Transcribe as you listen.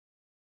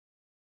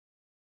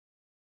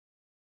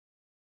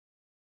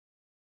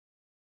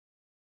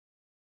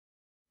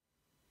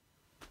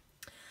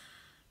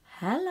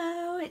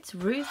Hello, it's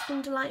Ruth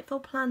from Delightful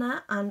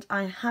Planner, and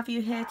I have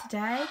you here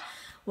today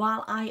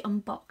while I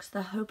unbox the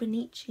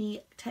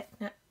Hobonichi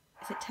Techno.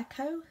 Is it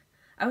Techo?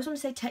 I always want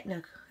to say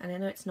Techno, and I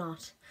know it's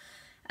not.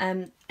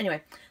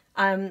 Anyway,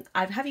 I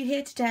have you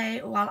here today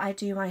while I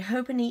do my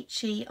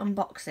Hobonichi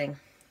unboxing.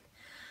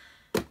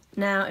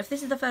 Now, if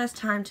this is the first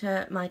time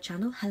to my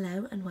channel,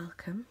 hello and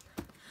welcome.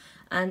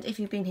 And if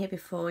you've been here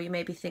before, you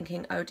may be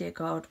thinking, oh dear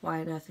God,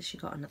 why on earth has she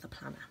got another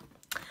planner?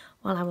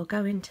 Well, I will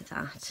go into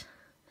that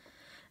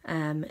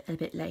a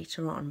bit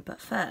later on, but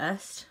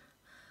first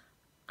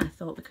I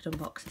thought we could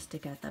unbox this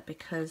together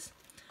because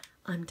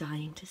I'm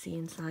dying to see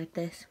inside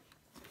this.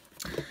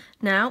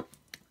 Now,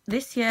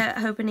 this year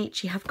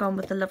Hobonichi have gone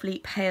with the lovely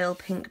pale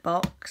pink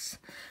box.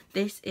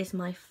 This is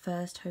my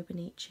first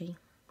Hobonichi,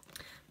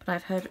 but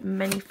I've heard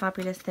many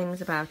fabulous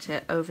things about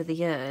it over the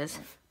years,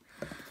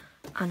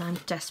 and I'm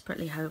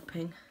desperately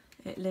hoping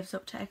it lives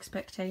up to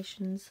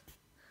expectations.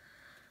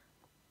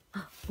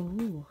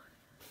 Ooh.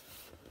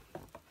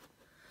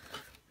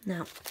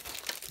 Now,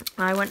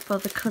 I went for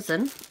the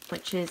cousin,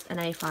 which is an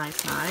A5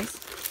 size.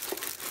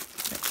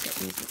 Let's get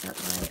these out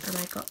of the way. And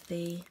I got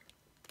the,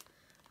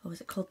 what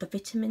was it called? The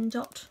vitamin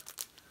dot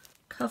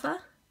cover.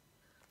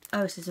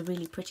 Oh, this is a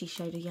really pretty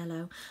shade of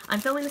yellow. I'm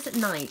filming this at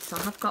night, so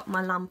I have got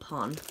my lamp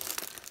on.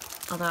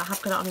 Although I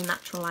have got it on a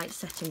natural light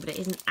setting, but it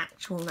isn't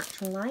actual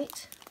natural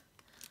light.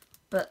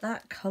 But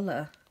that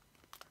colour,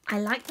 I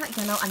like that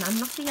yellow, and I'm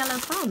not a yellow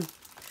fan.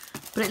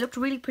 But it looked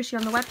really pretty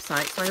on the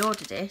website, so I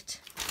ordered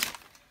it.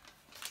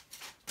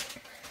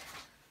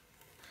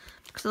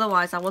 Because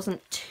otherwise I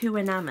wasn't too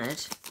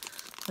enamoured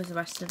with the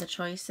rest of the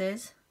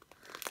choices.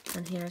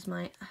 And here's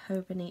my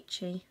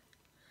Hobonichi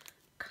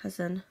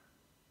cousin.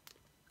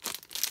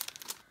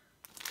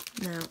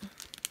 Now,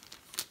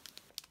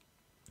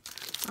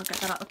 I'll get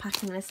that out of the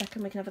packing in a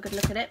second, we can have a good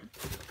look at it.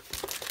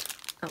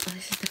 Oh,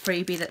 this is the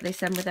freebie that they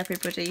send with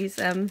everybody's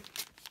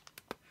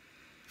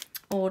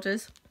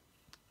orders.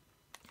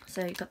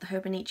 So you've got the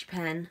Hobonichi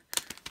pen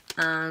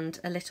and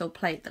a little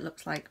plate that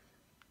looks like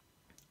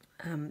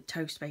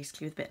toast,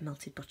 basically, with a bit of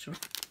melted butter on,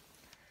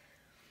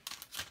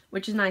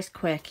 which is a nice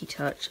quirky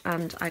touch.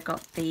 And I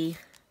got the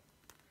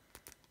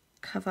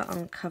cover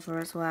on cover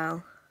as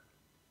well.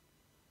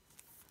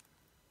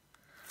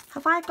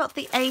 Have I got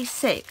the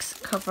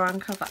A6 cover on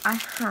cover? I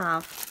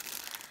have.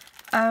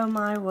 Oh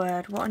my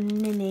word, what a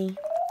ninny.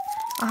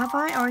 Oh, have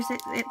I? Or is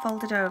it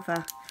folded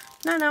over?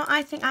 No,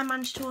 I think I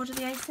managed to order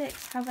the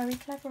A6. How very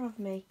clever of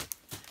me.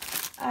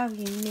 Oh,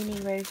 you ninny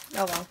Ruth.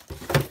 Oh well.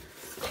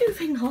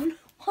 Moving on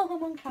while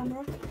I'm on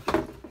camera.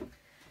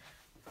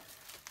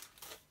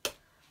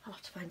 I'll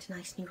have to find a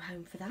nice new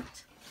home for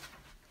that.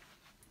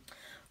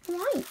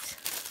 Right.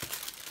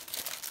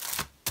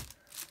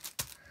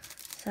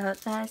 So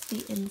there's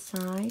the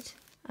inside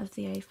of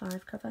the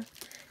A5 cover.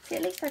 See,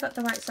 at least I got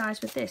the right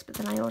size with this, but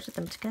then I ordered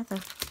them together.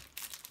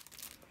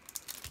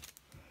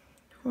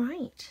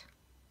 Right.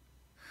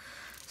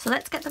 So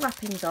let's get the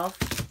wrappings off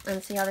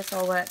and see how this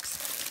all works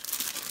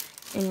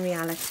in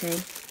reality.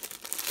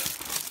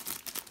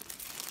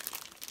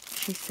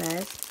 She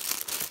says.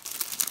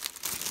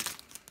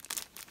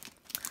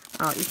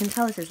 Oh, you can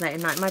tell this is late at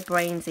night. My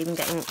brain's even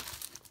getting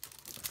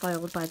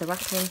foiled by the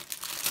wrapping.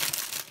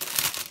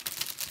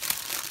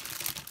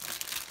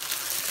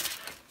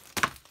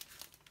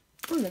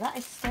 Ooh, that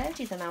is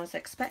sturdier than I was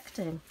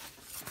expecting.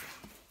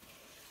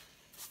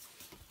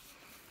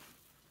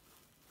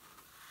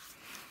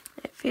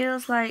 It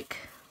feels like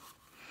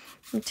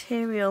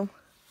material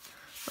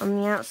on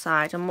the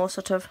outside and more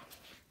sort of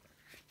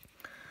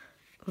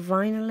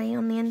vinyl-y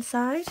on the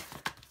inside.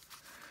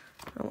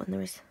 Oh, and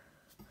there is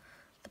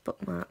the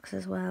bookmarks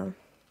as well.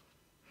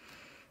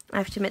 I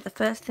have to admit, the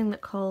first thing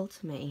that called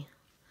to me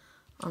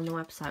on the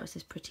website was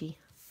this pretty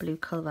blue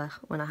colour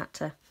when I had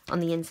to, on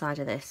the inside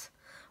of this,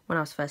 when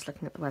I was first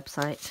looking at the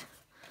website.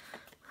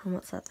 And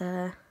what's that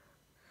there?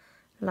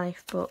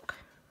 Life book.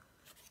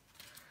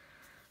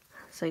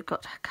 So you've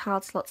got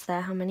card slots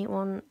there. How many?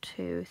 1,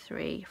 2,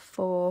 3,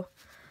 4,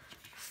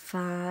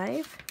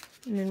 5.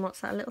 And then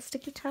what's that? A little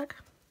sticky tag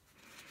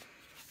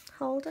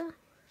holder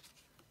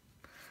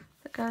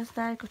that goes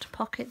there. You've got a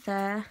pocket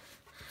there,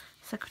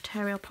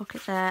 secretarial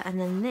pocket there,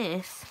 and then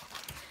this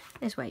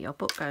is where your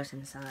book goes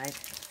inside.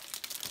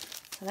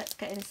 So let's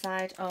get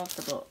inside of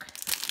the book.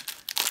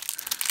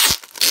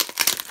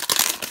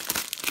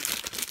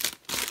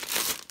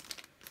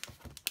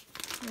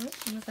 Oh,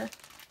 another.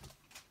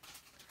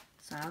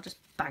 So I'll just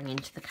bang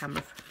into the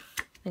camera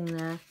thing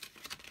there.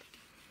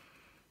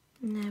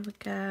 And there we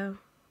go.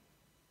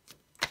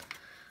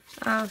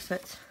 Oh, so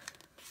it's,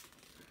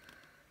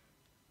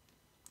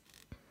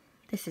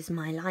 this is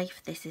my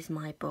life, this is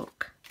my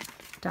book.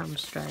 Damn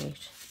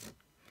straight.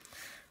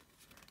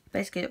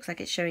 Basically, it looks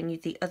like it's showing you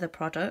the other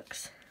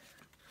products.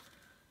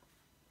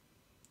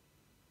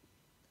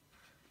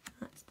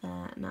 That's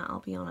there. Now, I'll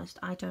be honest,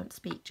 I don't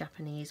speak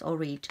Japanese or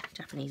read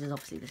Japanese, as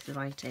obviously this is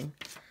writing.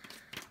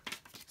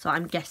 So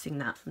I'm guessing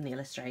that from the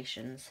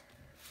illustrations.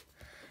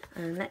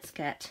 And let's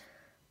get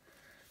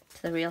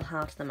to the real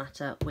heart of the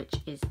matter, which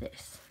is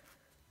this.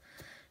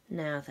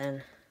 Now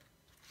then,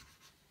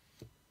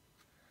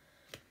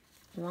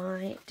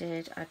 Why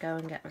did I go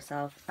and get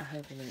myself a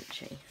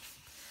Hobonichi?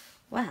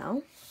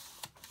 Well,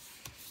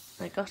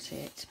 I got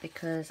it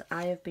because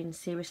I have been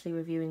seriously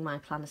reviewing my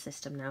planner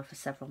system now for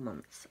several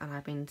months, and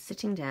I've been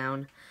sitting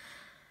down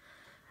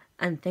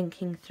and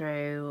thinking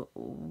through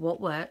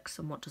what works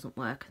and what doesn't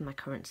work in my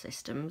current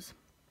systems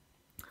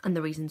and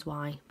the reasons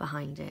why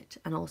behind it,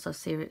 and also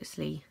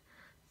seriously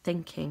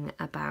thinking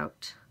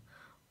about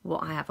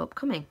what I have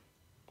upcoming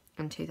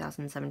in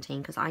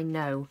 2017, because I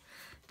know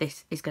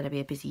this is going to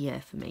be a busy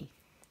year for me.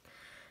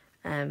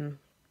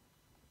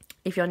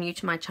 If you're new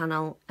to my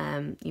channel,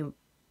 you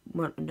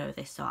won't know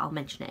this, so I'll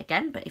mention it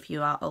again, but if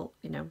you are,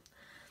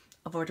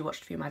 I've already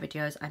watched a few of my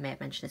videos, I may have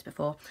mentioned this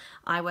before.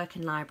 I work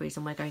in libraries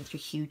and we're going through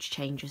huge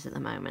changes at the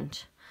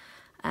moment.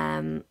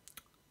 The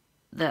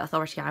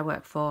authority I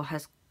work for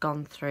has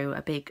gone through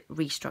a big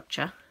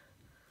restructure.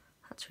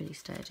 That's really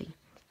sturdy.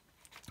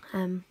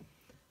 And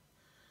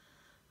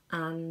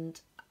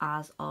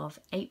as of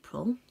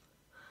April,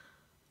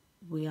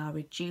 we are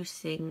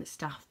reducing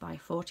staff by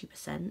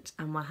 40%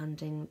 and we're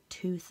handing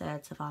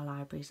 2/3 of our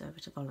libraries over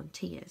to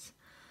volunteers.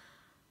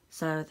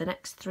 So the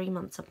next 3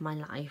 months of my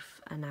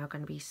life are now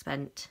going to be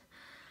spent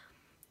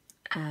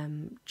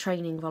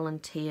training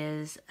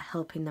volunteers,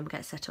 helping them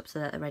get set up so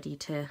that they're ready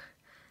to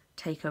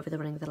take over the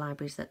running of the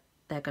libraries that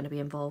they're going to be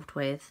involved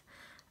with,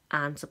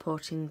 and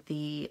supporting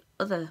the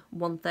other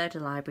 1/3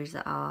 of libraries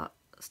that are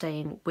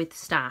staying with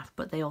staff,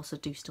 but they also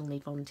do still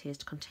need volunteers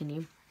to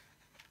continue.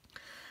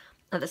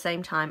 At the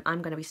same time,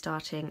 I'm going to be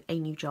starting a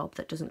new job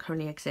that doesn't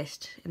currently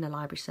exist in a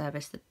library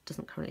service that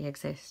doesn't currently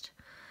exist.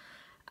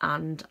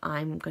 And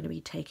I'm going to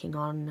be taking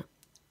on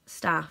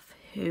staff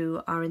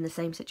who are in the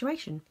same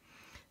situation.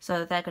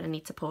 So they're going to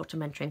need support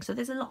and mentoring. So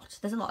there's a lot,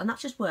 and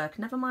that's just work.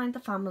 Never mind the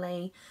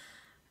family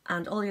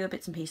and all the other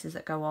bits and pieces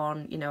that go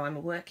on. You know, I'm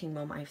a working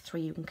mum. I have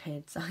 3 young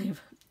kids. I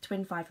have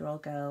twin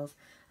 5-year-old girls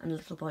and a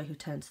little boy who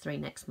turns 3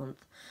 next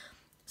month.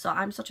 So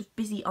I'm sort of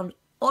busy on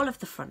all of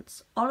the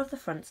fronts. All of the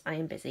fronts I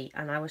am busy,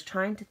 and I was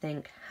trying to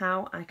think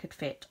how I could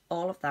fit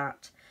all of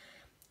that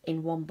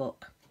in one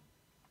book.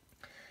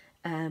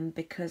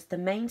 Because the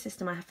main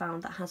system I have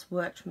found that has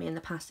worked for me in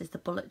the past is the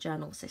bullet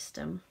journal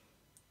system,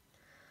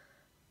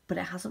 but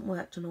it hasn't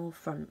worked on all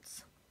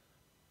fronts.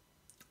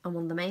 And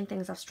one of the main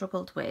things I've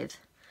struggled with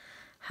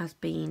has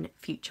been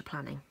future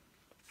planning.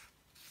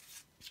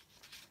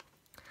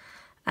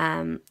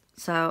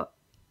 So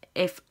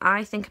if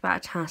I think about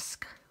a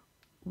task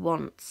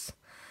once,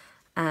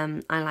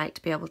 I like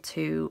to be able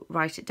to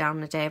write it down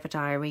in a day of a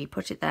diary,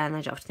 put it there, and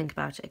I don't have to think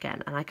about it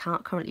again. And I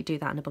can't currently do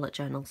that in a bullet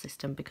journal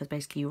system because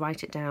basically you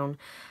write it down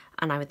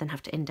and I would then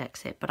have to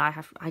index it. But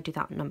I do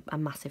that in a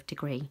massive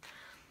degree.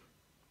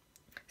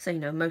 So, you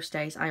know, most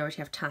days I already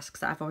have tasks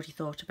that I've already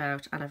thought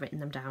about and I've written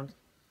them down.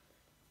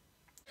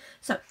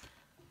 So,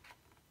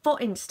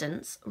 for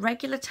instance,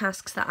 regular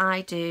tasks that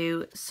I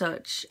do,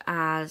 such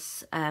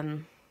as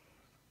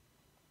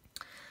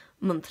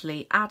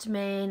monthly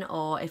admin,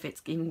 or if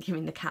it's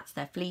giving the cats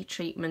their flea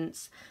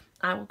treatments,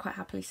 I will quite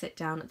happily sit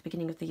down at the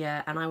beginning of the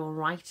year and I will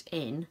write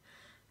in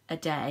a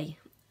day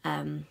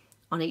on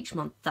each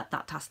month that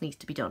task needs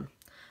to be done,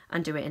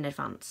 and do it in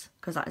advance,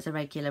 because that is a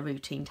regular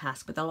routine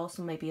task. But there'll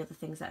also maybe other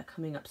things that are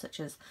coming up, such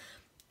as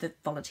the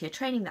volunteer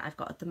training that I've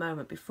got at the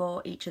moment.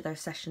 Before each of those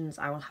sessions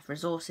I will have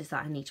resources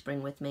that I need to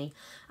bring with me.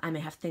 I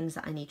may have things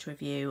that I need to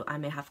review. I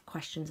may have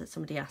questions that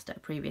somebody asked at a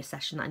previous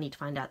session that I need to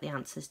find out the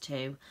answers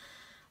to.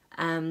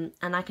 And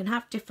I can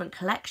have different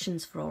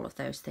collections for all of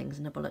those things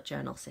in a bullet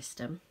journal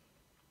system.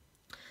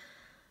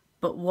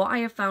 But what I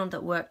have found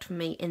that worked for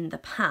me in the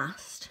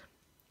past,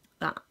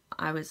 that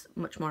I was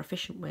much more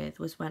efficient with,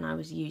 was when I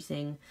was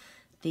using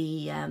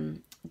the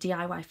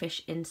DIY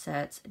Fish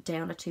Inserts Day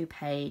on a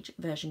 2-page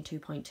version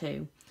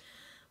 2.2,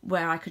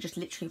 where I could just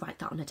literally write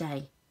that on a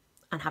day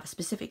and have a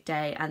specific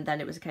day, and then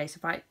it was a case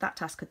of, right, that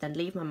task could then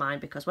leave my mind,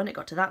 because when it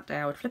got to that day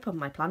I would flip on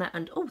my planner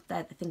and, oh,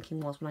 there the thinking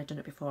was when I'd done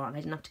it before, and I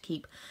didn't have to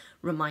keep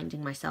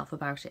reminding myself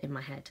about it in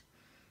my head.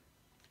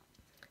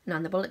 Now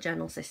in the bullet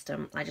journal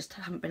system, I just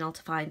haven't been able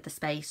to find the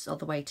space or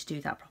the way to do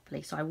that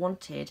properly, so I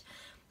wanted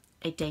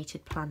a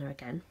dated planner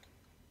again.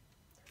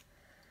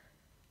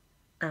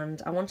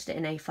 And I wanted it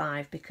in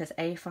A5 because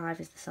A5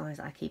 is the size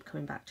I keep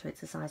coming back to. It's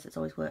the size that's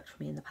always worked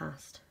for me in the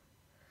past.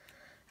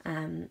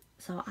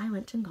 So I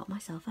went and got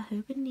myself a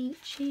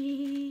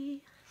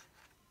Hobonichi.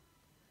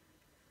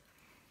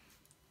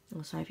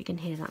 Oh, sorry if you can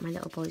hear that. My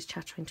little boy's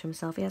chattering to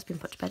himself. He has been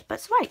put to bed, but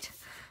it's right.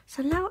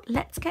 So now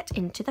let's get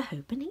into the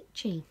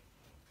Hobonichi.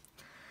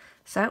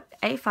 So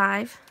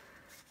A5.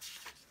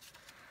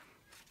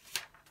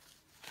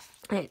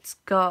 It's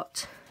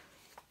got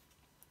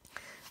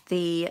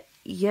the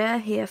year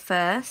here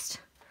first.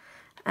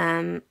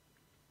 Right,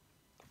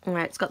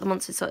 it's got the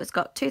months, so it's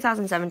got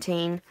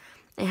 2017.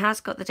 It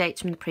has got the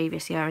dates from the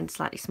previous year in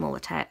slightly smaller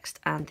text,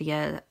 and the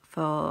year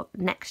for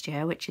next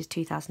year, which is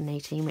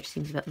 2018, which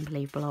seems a bit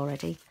unbelievable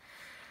already.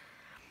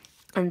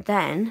 And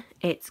then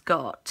it's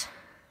got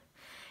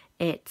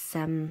its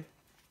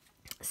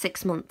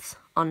 6 months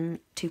on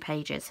 2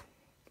 pages.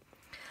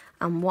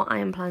 And what I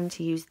am planning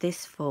to use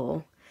this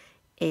for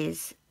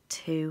is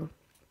to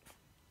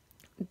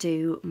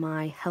do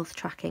my health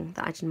tracking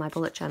that I did in my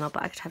bullet journal,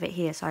 but I could have it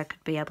here so I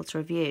could be able to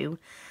review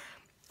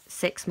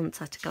 6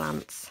 months at a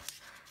glance.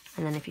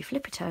 And then if you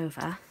flip it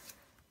over,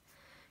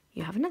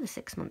 you have another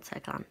 6 months at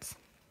a glance.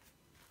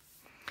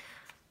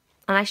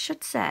 And I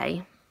should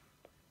say,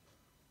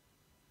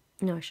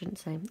 no, I shouldn't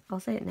say, I'll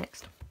say it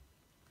next.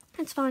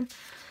 It's fine.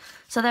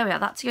 So there we are,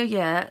 that's your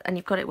year, and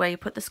you've got it where you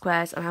put the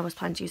squares, and I was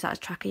planning to use that as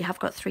a tracker. You have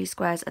got 3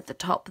 squares at the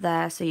top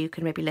there, so you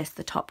can maybe list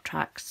the top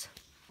tasks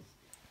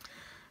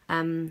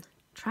for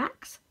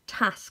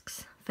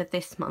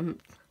this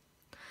month.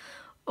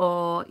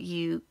 Or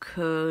you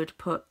could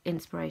put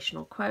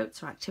inspirational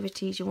quotes or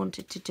activities you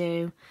wanted to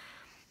do.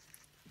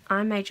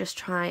 I may just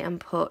try and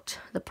put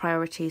the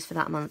priorities for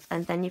that month,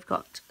 and then you've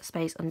got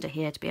space under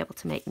here to be able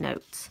to make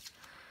notes.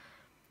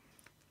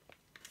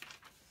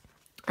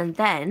 And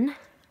then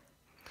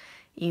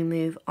you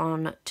move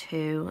on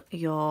to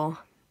your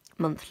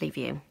monthly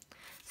view.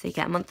 So you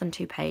get a month and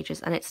 2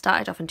 pages, and it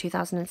started off in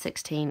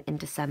 2016 in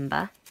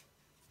December.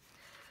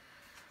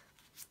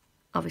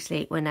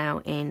 Obviously we're now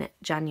in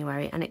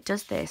January, and it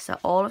does this. So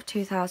all of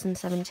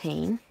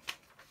 2017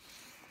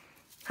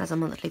 has a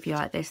monthly view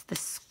like this. The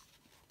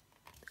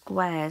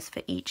squares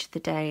for each of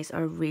the days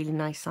are a really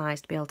nice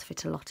size to be able to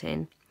fit a lot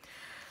in.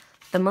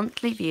 The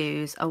monthly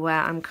views are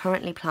where I'm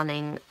currently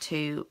planning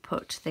to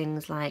put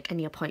things like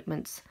any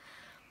appointments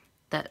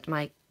that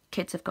my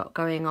kids have got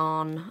going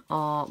on,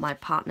 or my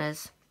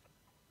partner's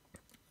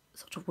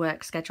sort of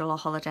work schedule or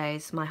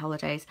holidays, my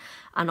holidays,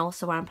 and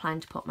also where I'm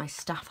planning to put my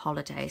staff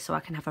holidays, so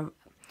I can have a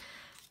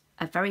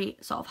very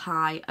sort of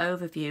high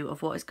overview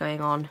of what is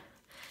going on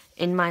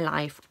in my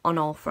life on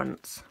all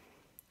fronts.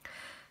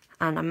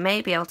 And I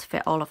may be able to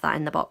fit all of that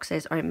in the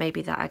boxes, or it may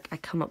be that I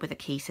come up with a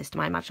key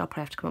system. I imagine I'll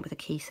probably have to come up with a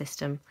key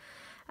system,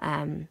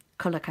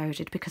 colour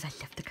coded, because I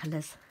love the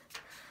colours.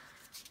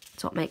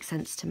 It's what makes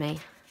sense to me.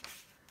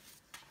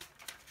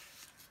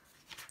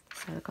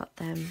 So I've got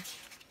them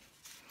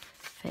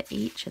for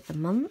each of the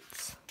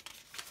months.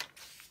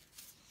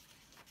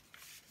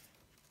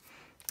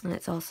 And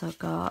it's also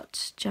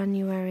got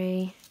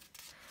January,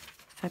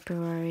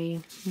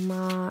 February,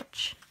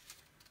 March.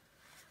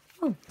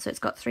 Oh, so it's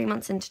got 3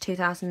 months into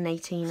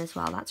 2018 as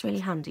well. That's really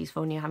handy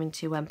for when you're having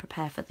to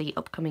prepare for the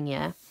upcoming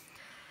year.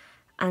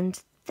 And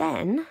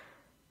then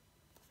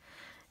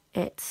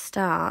it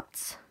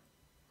starts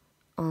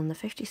on the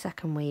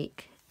 52nd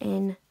week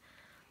in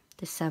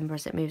December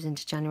as it moves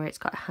into January. It's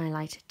got it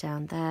highlighted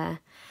down there.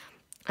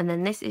 And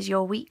then this is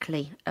your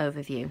weekly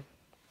overview.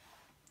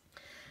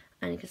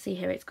 And you can see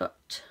here it's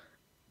got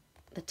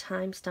the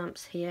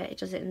timestamps here. It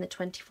does it in the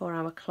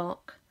 24-hour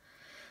clock.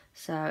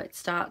 So it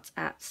starts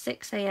at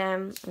 6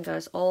 AM and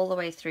goes all the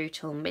way through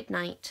till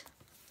midnight.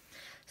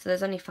 So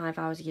there's only 5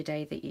 hours of your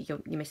day that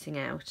you're missing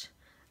out.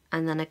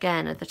 And then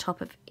again, at the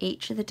top of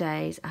each of the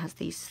days, it has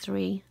these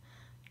 3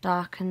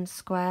 darkened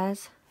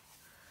squares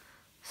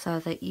so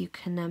that you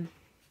can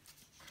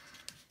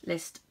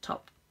list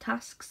top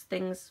tasks,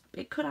 things.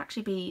 It could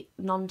actually be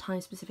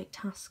non-time specific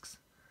tasks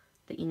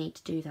that you need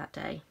to do that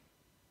day.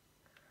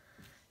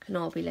 Can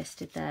all be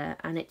listed there,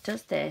 and it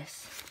does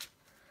this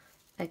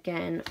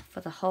again for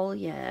the whole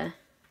year.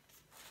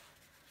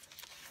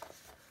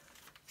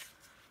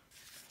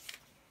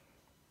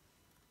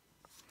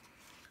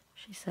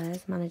 She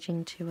says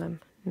managing to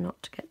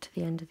not get to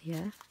the end of the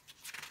year.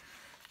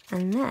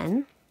 And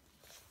then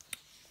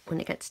when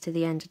it gets to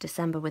the end of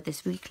December with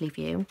this weekly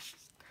view,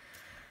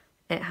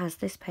 it has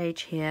this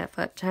page here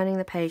for turning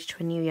the page to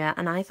a new year,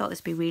 and I thought this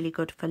would be really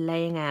good for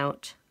laying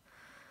out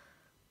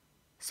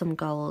some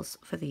goals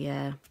for the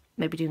year,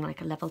 maybe doing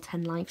like a level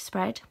 10 life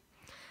spread.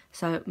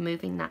 So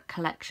moving that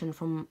collection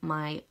from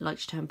my Like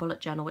to Turn bullet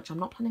journal, which I'm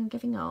not planning on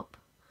giving up,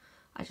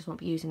 I just won't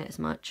be using it as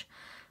much,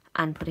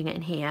 and putting it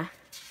in here.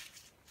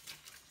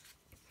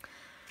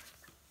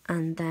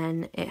 And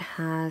then it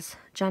has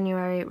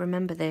January,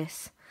 remember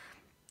this,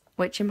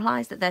 which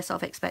implies that they're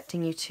sort of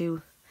expecting you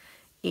to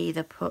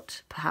either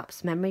put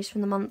perhaps memories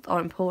from the month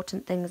or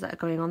important things that are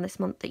going on this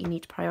month that you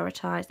need to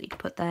prioritise that you can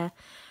put there.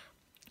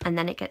 And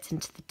then it gets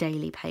into the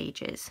daily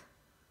pages.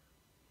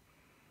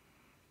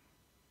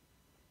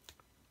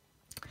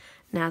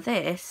 Now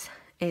this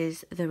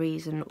is the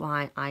reason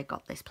why I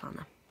got this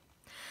planner,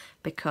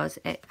 because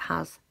it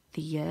has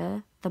the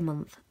year, the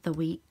month, the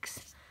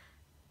weeks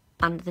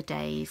and the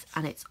days,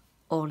 and it's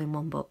all in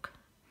one book.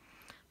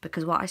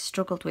 Because what I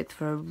struggled with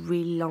for a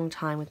really long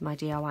time with my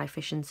DIY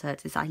fish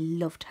inserts is I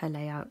loved her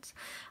layouts,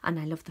 and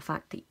I love the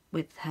fact that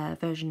with her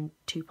version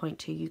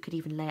 2.2 you could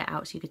even lay it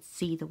out so you could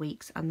see the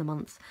weeks and the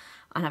months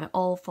and have it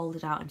all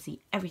folded out and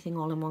see everything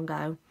all in one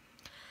go.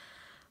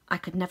 I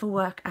could never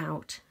work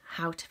out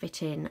how to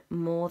fit in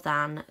more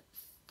than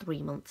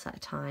 3 months at a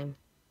time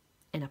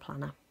in a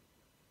planner.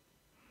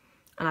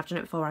 And I've done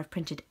it before. I've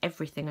printed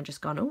everything and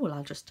just gone, oh, well,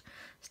 I'll just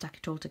stack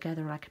it all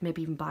together, and I could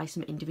maybe even buy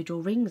some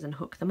individual rings and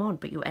hook them on,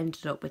 but you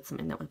ended up with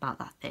something that was about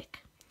that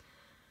thick.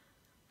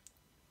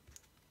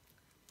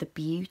 The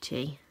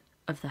beauty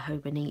of the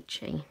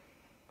Hobonichi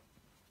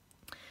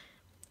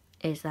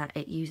is that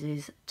it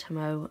uses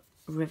Tomoe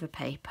river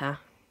paper,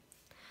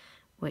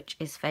 which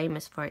is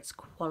famous for its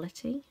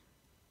quality,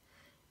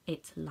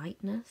 its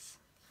lightness,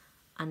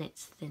 and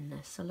its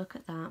thinness. So look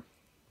at that.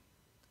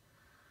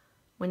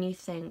 When you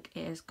think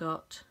it has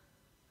got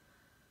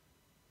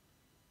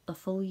the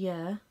full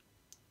year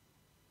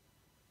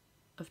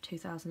of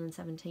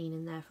 2017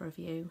 in there for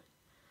review,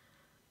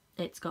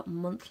 it's got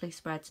monthly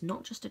spreads,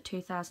 not just of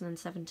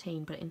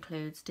 2017, but it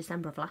includes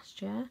December of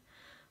last year,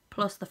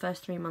 plus the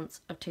first 3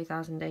 months of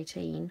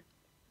 2018,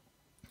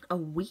 a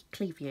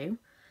weekly view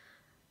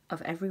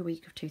of every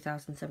week of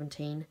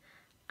 2017,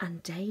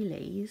 and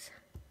dailies,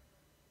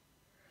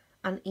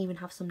 and even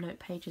have some note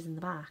pages in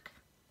the back.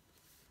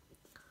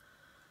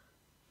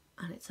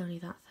 And it's only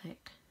that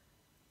thick.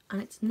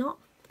 And it's not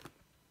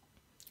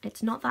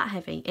that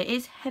heavy. It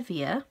is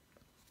heavier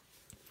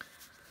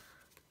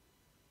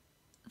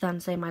than,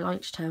 say, my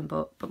Leuchtturm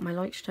book, but my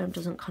Leuchtturm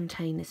doesn't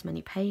contain this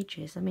many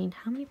pages. I mean,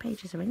 how many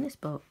pages are in this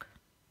book?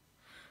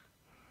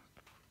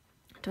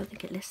 I don't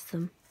think it lists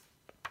them.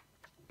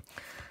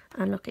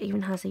 And look, it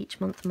even has each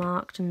month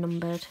marked and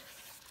numbered.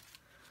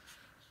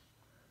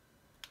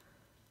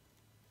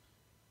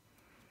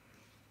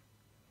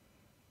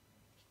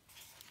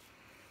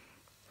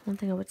 One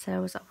thing I would say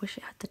was I wish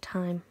it had the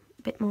time,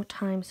 a bit more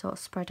time sort of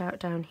spread out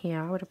down here.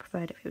 I would have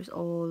preferred if it was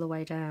all the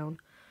way down.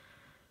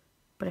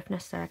 But if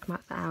necessary, I can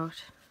mark that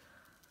out.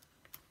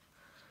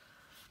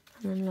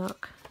 And then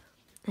look,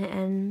 it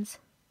ends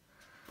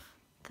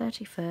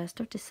 31st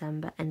of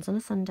December, ends on a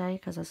Sunday,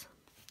 because as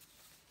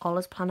all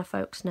us planner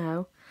folks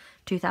know,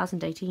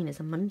 2018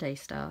 is a Monday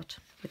start,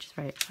 which is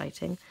very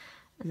exciting.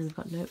 And then we've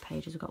got note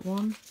pages. We've got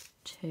 1,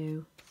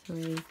 2,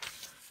 3,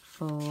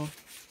 4,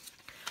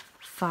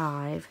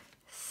 5,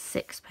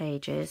 6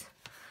 pages.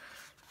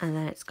 And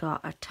then it's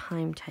got a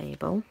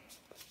timetable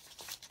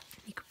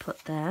you could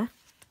put there.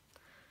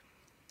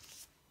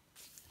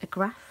 A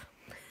graph.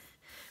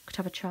 Could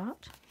have a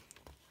chart.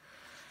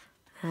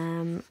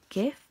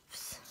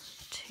 Gifts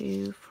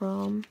to,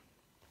 from.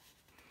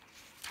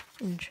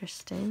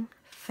 Interesting.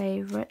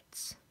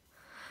 Favourites.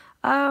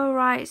 Oh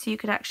right, so you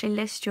could actually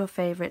list your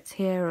favourites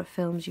here of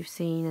films you've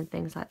seen and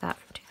things like that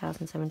from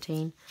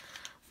 2017.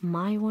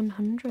 My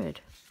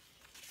 100.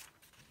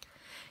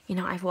 You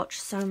know, I've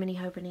watched so many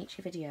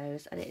Hobonichi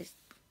videos and it is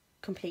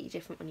completely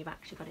different when you've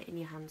actually got it in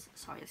your hands.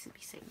 Sorry, this would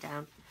be sitting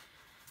down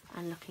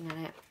and looking at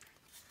it.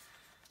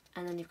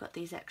 And then you've got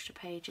these extra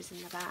pages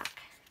in the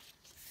back.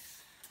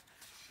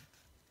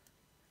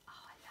 Oh,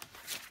 I love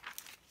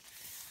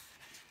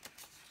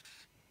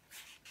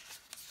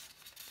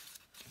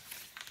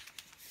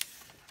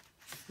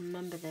them.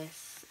 Remember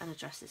this and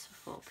address this for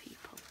 4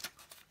 people.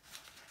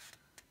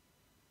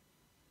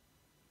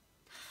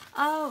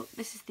 Oh,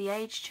 this is the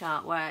age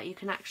chart where you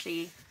can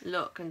actually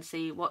look and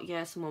see what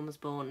year someone was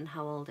born and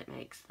how old it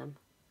makes them.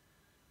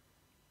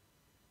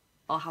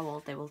 Or how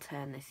old they will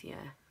turn this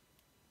year.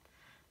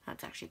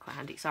 That's actually quite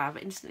handy. Sorry, I've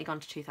instantly gone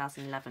to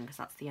 2011 because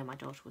that's the year my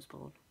daughter was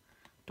born.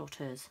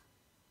 Daughters.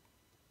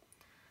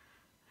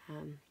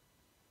 And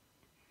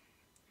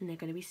they're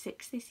going to be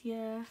 6 this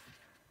year.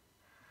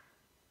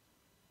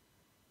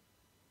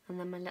 And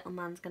then my little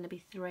man's going to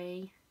be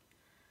 3.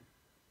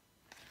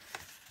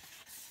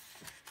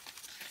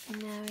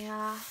 And there we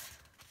are.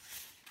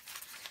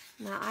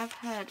 Now, I've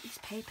heard this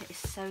paper is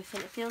so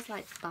thin. It feels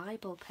like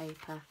Bible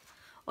paper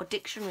or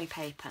dictionary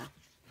paper.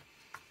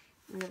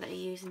 You know, that you're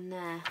using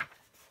there.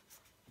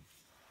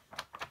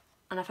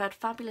 And I've heard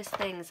fabulous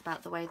things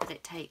about the way that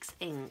it takes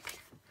ink.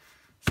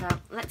 So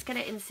let's get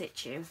it in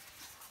situ.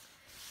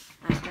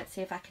 Right, let's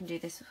see if I can do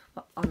this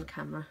on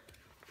camera.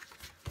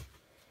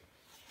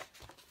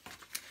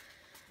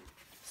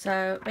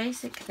 So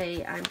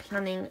basically I'm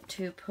planning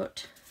to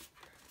put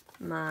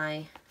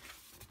my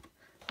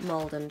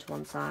Malden to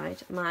one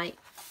side.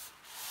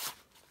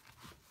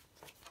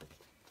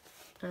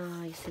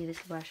 Oh, you see, this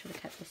is where I should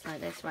have kept this like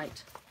this,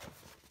 right.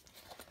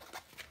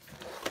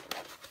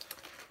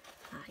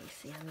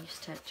 You see, I'm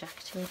used to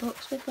jacketing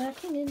books with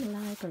working in the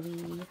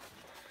library.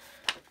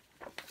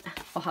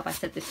 Or have I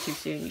said this too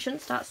soon? You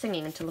shouldn't start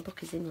singing until the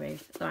book is in,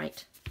 Ruth.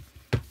 Right,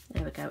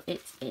 there we go,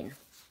 it's in.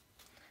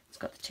 It's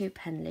got the 2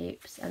 pen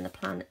loops, and the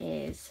plan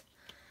is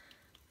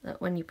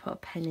that when you put a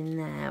pen in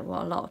there,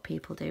 what a lot of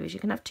people do is you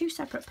can have 2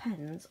 separate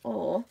pens,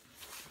 or,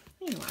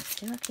 you know what I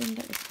can do, I can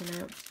get this one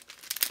out.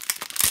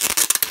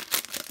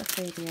 Get the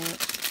freebie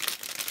out.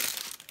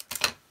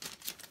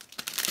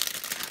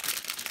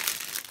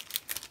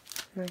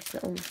 Nice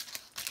little,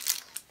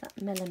 that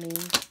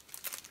melamine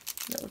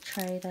little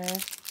tray there.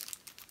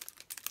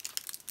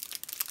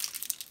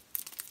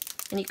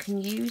 And you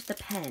can use the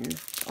pen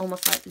to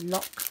almost like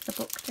lock the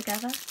book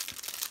together.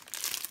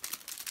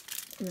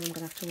 And then I'm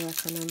going to have to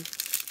work on them.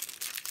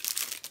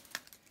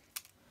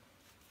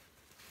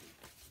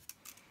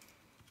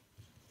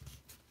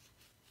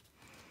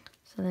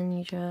 So then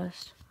you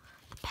just,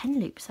 the pen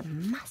loops are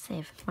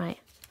massive. Right,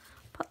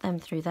 put them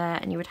through there,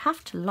 and you would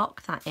have to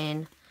lock that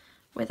in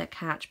with a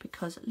catch,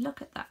 because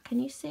look at that. Can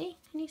you see?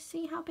 Can you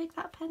see how big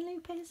that pen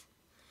loop is?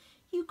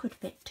 You could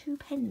fit 2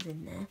 pens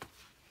in there.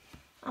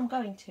 I'm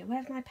going to.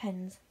 Where's my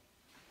pens?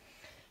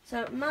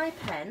 So my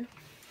pen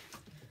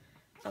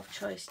of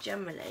choice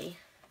generally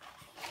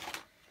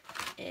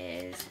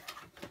is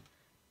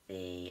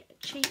the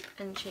Cheap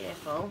and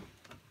Cheerful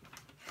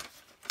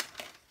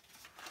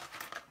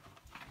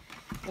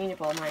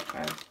Uniball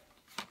Micro.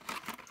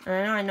 And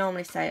I know I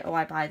normally say, oh,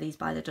 I buy these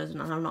by the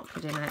dozen, and I'm not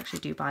kidding, I actually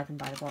do buy them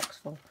by the box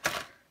full.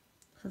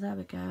 So there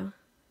we go.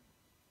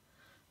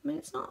 I mean,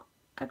 it's not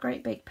a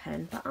great big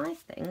pen, but I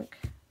think,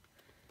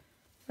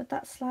 would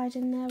that slide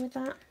in there with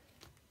that?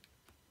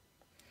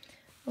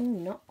 Oh,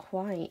 not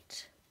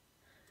quite.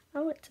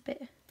 Oh, it's a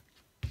bit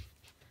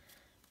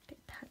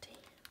paddy.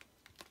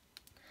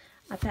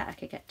 I bet I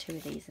could get 2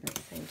 of these in at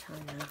the same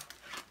time now.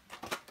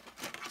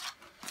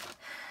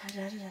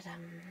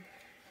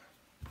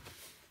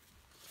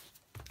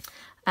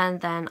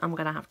 And then I'm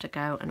going to have to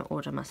go and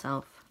order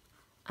myself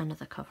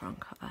another cover on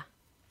cover.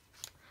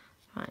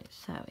 Right,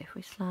 so if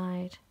we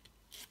slide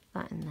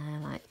that in there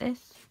like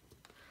this,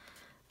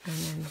 and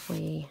then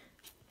we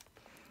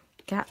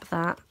gap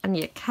that, and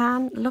you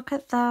can, look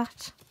at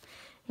that,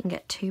 you can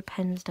get 2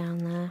 pens down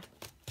there.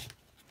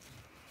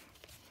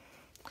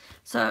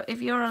 So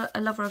if you're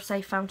a lover of,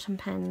 say, fountain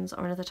pens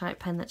or another type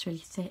pen that's really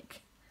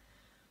thick,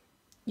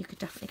 you could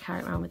definitely carry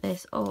it around with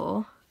this,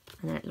 or,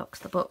 and then it locks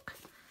the book,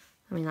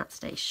 I mean that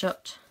stays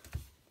shut.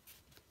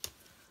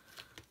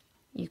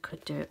 You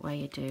could do it where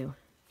you do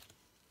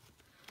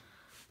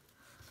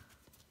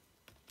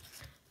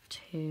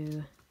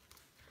 2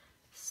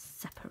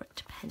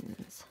 separate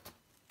pens.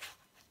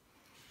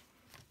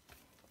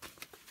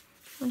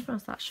 I wonder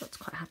if that shuts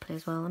quite happily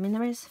as well. I mean,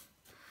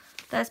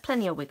 there's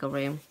plenty of wiggle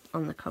room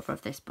on the cover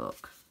of this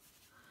book,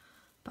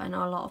 but I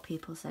know a lot of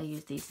people say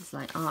use these as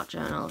like art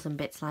journals and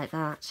bits like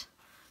that.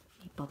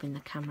 Me bobbing the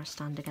camera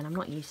stand again, I'm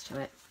not used to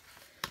it.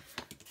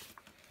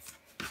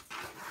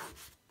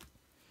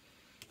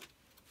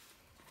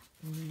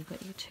 And you've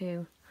got your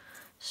 2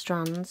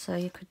 strands, so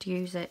you could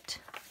use it.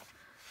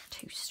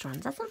 2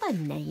 strands, that's not their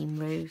name,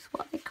 Ruth.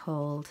 What are they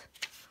called?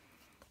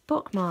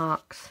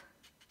 Bookmarks.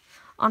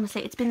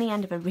 Honestly, it's been the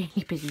end of a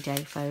really busy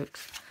day,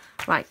 folks.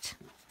 Right.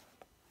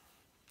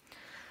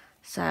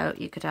 So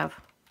you could have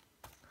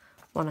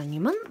one on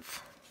your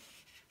month.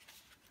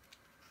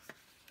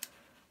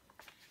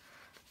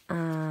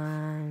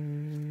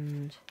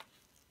 And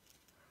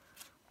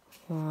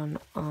one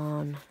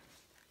on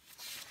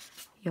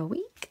your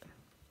week.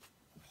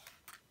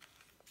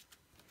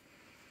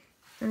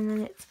 And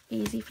then it's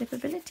easy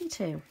flippability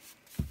too.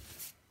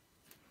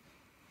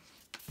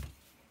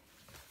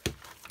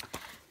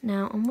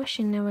 Now I'm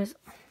wishing there was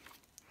a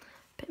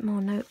bit more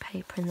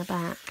notepaper in the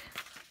back.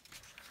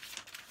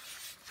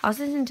 I was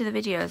listening to the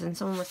videos and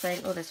someone was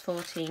saying, oh, there's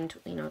 14,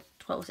 you know,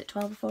 12, was it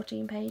 12 or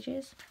 14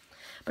 pages?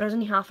 But I was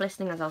only half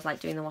listening as I was like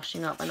doing the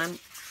washing up, and I'm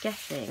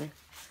guessing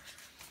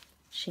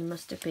she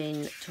must have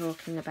been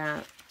talking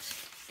about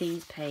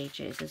these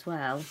pages as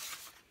well.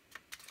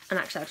 And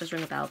actually I'll just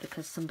ring a bell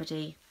because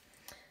somebody,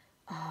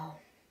 oh,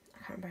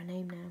 I can't remember her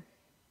name now.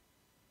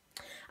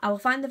 I will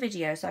find the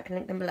video so I can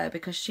link them below,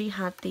 because she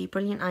had the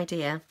brilliant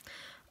idea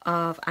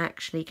of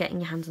actually getting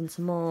your hands on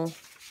some more,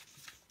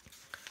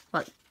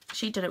 well,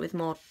 she did it with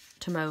more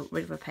Tomo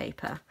River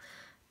paper,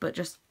 but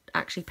just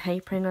actually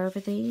papering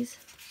over these.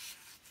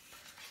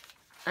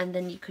 And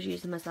then you could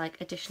use them as like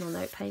additional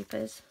note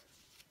papers,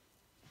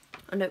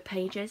 or note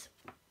pages.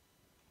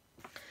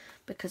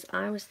 Because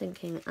I was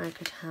thinking I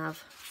could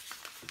have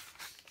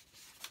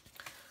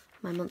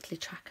my monthly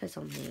trackers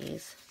on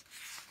these.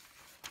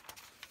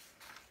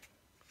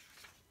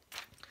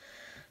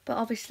 But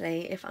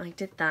obviously if I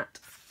did that,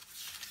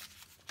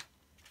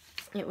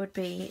 it would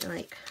be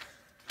like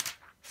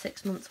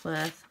 6 months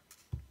worth,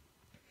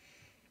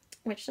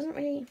 which doesn't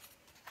really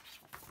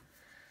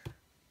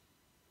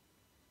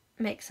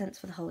make sense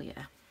for the whole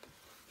year.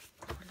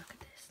 Oh, look at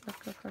this,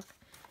 look, look, look.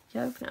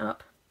 You open it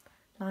up,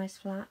 lies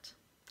flat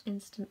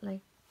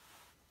instantly.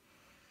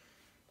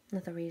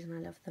 Another reason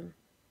I love them.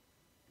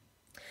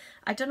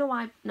 I don't know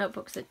why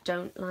notebooks that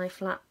don't lie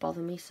flat bother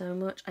me so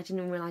much. I didn't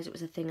even realise it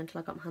was a thing until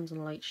I got my hands on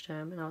a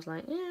Leuchtturm, and I was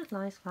like, yeah, it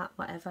lies flat,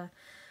 whatever.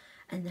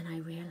 And then I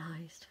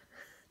realised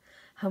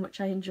how much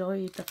I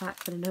enjoyed the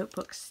fact that a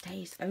notebook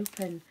stays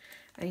open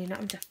and you're not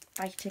having to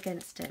fight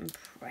against it and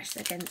press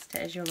against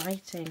it as you're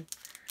writing.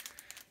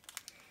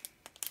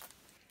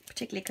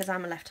 Particularly because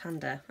I'm a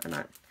left-hander, and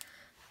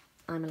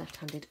I'm a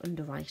left-handed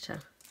underwriter.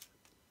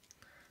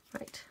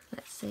 Right,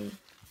 let's see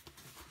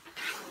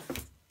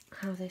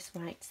how this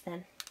writes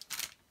then.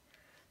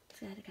 Let's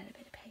get a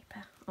bit of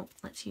paper. Oh,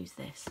 let's use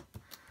this.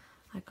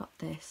 I got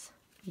this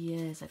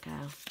years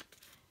ago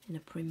in a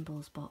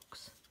Primbles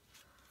box.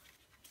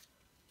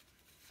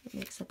 It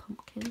makes a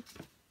pumpkin.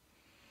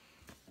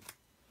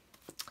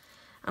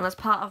 And as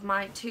part of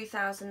my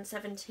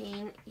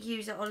 2017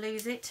 use it or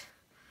lose it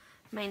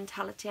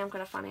mentality, I'm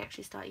going to finally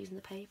actually start using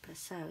the paper.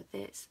 So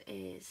this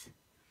is,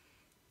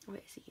 oh,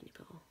 it's a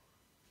Uniball.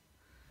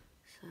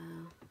 So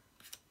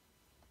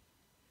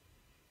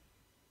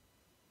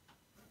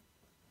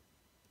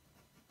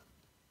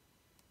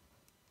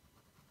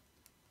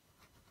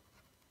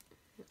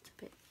it's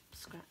a bit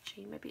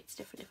scratchy. Maybe it's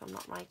different if I'm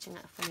not writing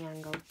at a funny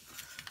angle.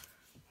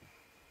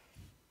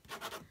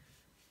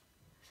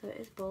 So it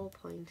is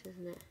ballpoint,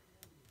 isn't it?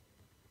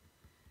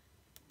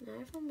 Now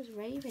everyone was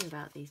raving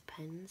about these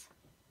pens.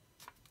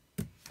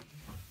 I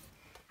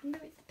wonder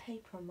if it's the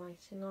paper I'm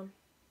writing on.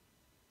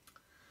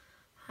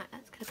 Right,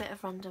 let's get a bit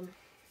of random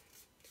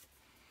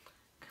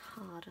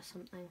card or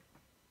something.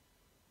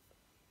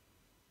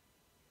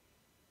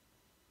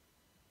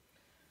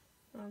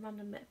 Or a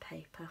random bit of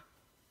paper.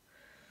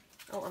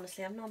 Oh,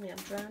 honestly, I'm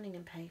drowning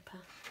in paper.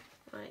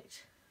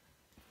 Right.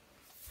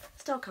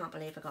 Still can't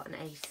believe I got an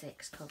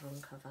A6 cover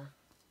on cover.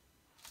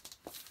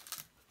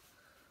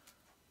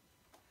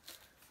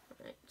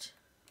 Right.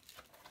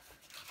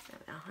 There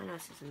we are. I know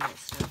this is a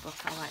nice notebook.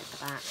 I'll write at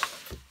the back.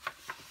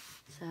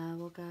 So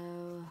we'll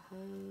go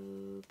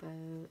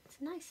Hobo. It's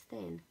a nice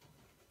thin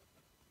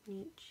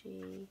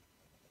Nietzsche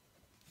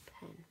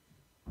pen.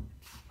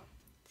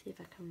 See if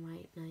I can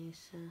write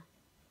nicer.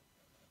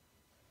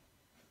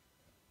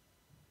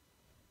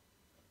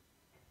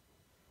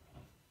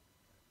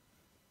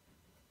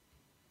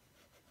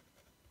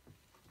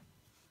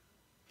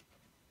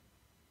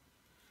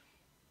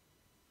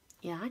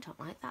 Yeah, I don't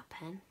like that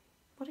pen.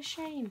 What a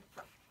shame.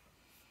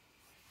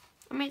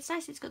 I mean, it's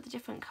nice it's got the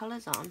different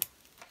colours on.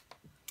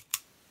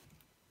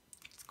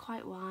 It's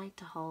quite wide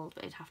to hold,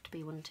 but it'd have to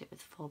be, wouldn't it,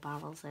 with 4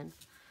 barrels in.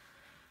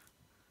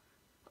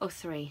 Oh,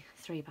 3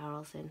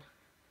 barrels in.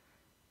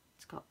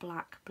 It's got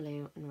black,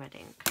 blue and red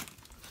ink.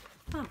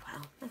 Oh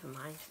well, never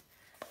mind.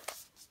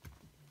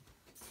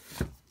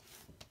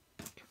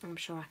 I'm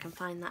sure I can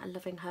find that a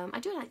loving home. I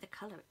do like the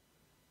colour.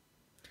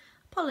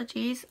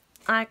 Apologies.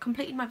 I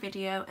completed my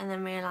video and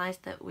then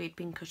realised that we'd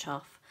been cut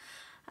off.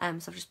 So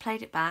I've just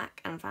played it back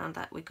and found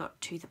that we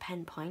got to the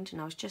pen point, and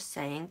I was just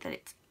saying that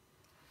it's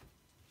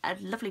a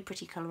lovely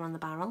pretty colour on the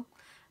barrel,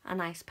 a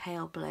nice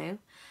pale blue.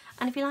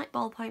 And if you like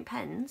ballpoint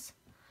pens,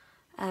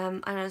 I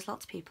know there's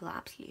lots of people that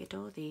absolutely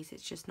adore these.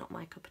 It's just not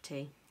my cup of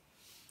tea.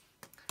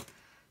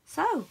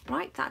 So,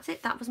 right, that's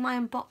it. That was my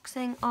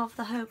unboxing of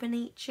the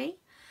Hobonichi.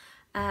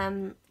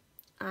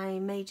 I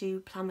may do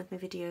plan with my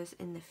videos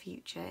in the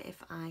future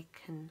if I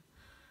can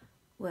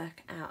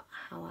work out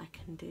how I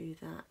can do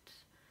that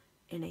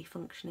in a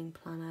functioning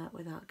planner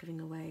without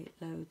giving away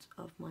loads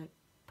of my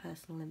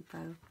personal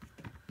info,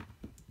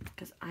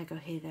 because I go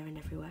here, there and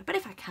everywhere. But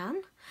if I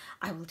can,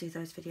 I will do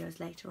those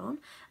videos later on,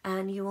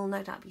 and you will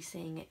no doubt be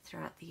seeing it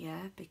throughout the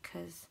year,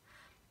 because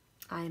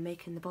I am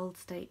making the bold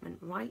statement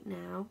right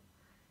now,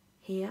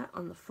 here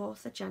on the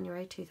 4th of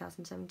January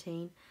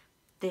 2017,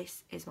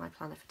 this is my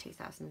planner for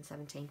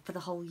 2017, for the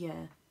whole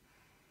year.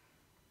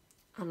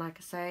 And like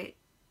I say,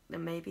 there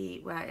may be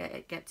where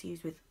it gets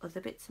used with other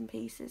bits and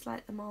pieces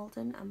like the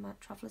Malden and my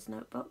Traveller's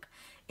Notebook.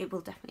 It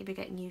will definitely be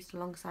getting used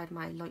alongside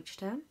my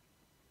Leuchtturm.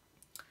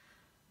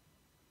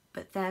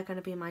 But they're going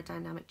to be my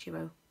dynamic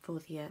duo for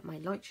the year. My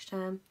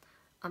Leuchtturm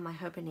and my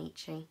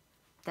Hobonichi.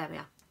 There we are.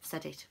 I've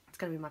said it. It's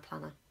going to be my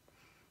planner.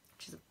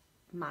 Which is a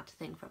mad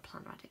thing for a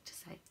planner addict to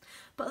say.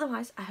 But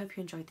otherwise, I hope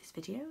you enjoyed this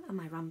video and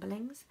my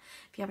ramblings.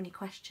 If you have any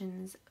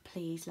questions,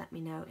 please let me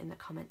know in the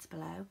comments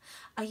below.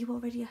 Are you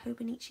already a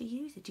Hobonichi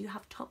user? Do you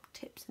have top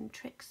tips and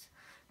tricks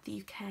that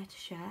you care to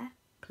share?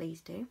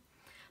 Please do.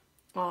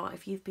 Or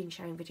if you've been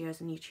sharing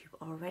videos on YouTube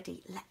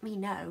already, let me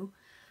know.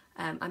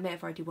 I may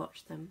have already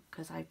watched them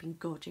because I've been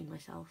gorging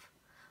myself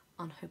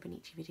on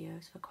Hobonichi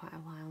videos for quite a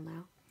while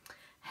now.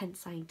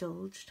 Hence I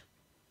indulged.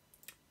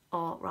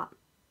 Or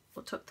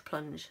took the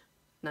plunge.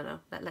 No,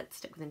 let's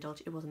stick with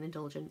indulgence. It was an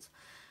indulgence,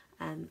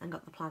 and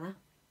got the planner.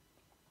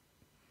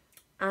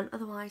 And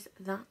otherwise,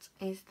 that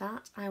is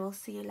that. I will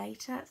see you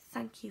later.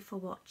 Thank you for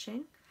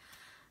watching,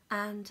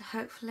 and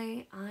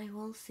hopefully I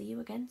will see you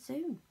again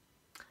soon.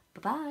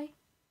 Bye-bye.